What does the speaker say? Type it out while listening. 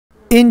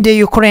In the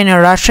Ukraine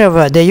and Russia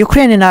war, the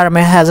Ukrainian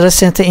army has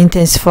recently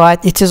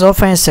intensified its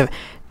offensive.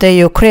 The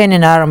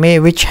Ukrainian army,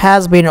 which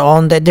has been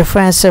on the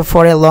defensive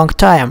for a long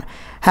time,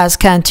 has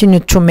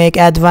continued to make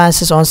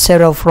advances on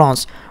several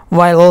fronts,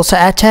 while also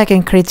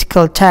attacking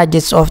critical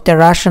targets of the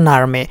Russian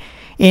army.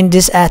 In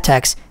these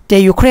attacks, the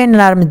Ukrainian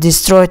army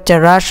destroyed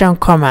the Russian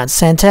command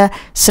center,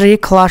 3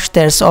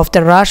 clusters of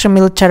the Russian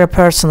military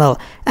personnel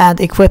and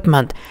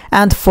equipment,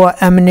 and 4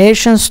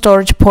 ammunition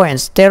storage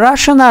points. The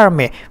Russian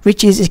army,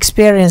 which is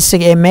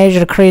experiencing a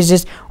major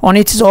crisis on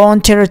its own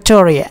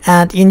territory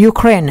and in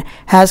Ukraine,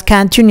 has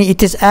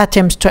continued its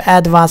attempts to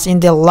advance in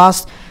the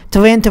last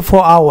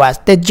 24 hours.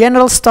 The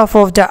General Staff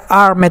of the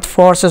Armed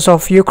Forces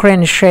of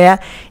Ukraine shared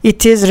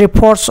its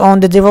reports on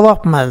the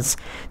developments.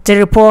 The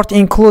report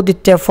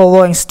included the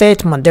following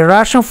statement: the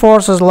Russian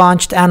forces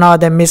launched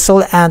another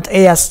missile and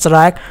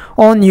airstrike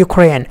on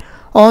Ukraine.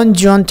 On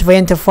June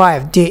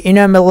 25, the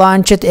enemy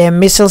launched a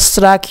missile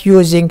strike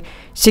using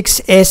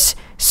 6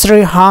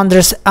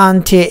 S-300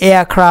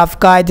 anti-aircraft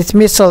guided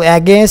missile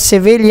against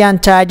civilian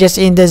targets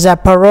in the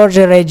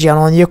Zaporozhye region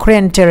on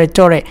Ukrainian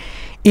territory.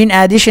 In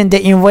addition,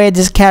 the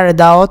invaders carried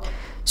out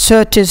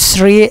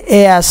 33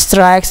 air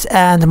strikes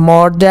and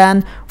more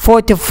than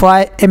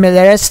 45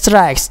 military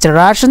strikes. The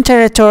Russian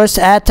territory's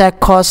attack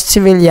caused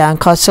civilian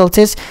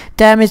casualties,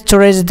 damage to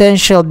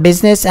residential,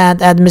 business and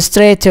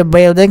administrative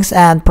buildings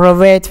and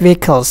private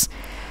vehicles.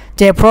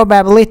 The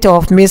probability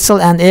of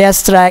missile and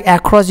airstrike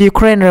across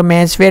Ukraine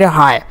remains very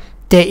high.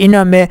 The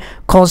enemy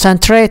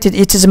concentrated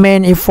its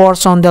main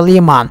efforts on the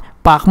Liman,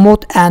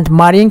 Bakhmut and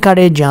Marinka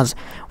regions,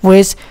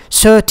 with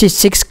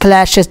 36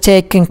 clashes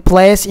taking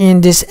place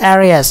in these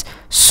areas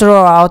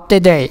throughout the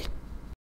day.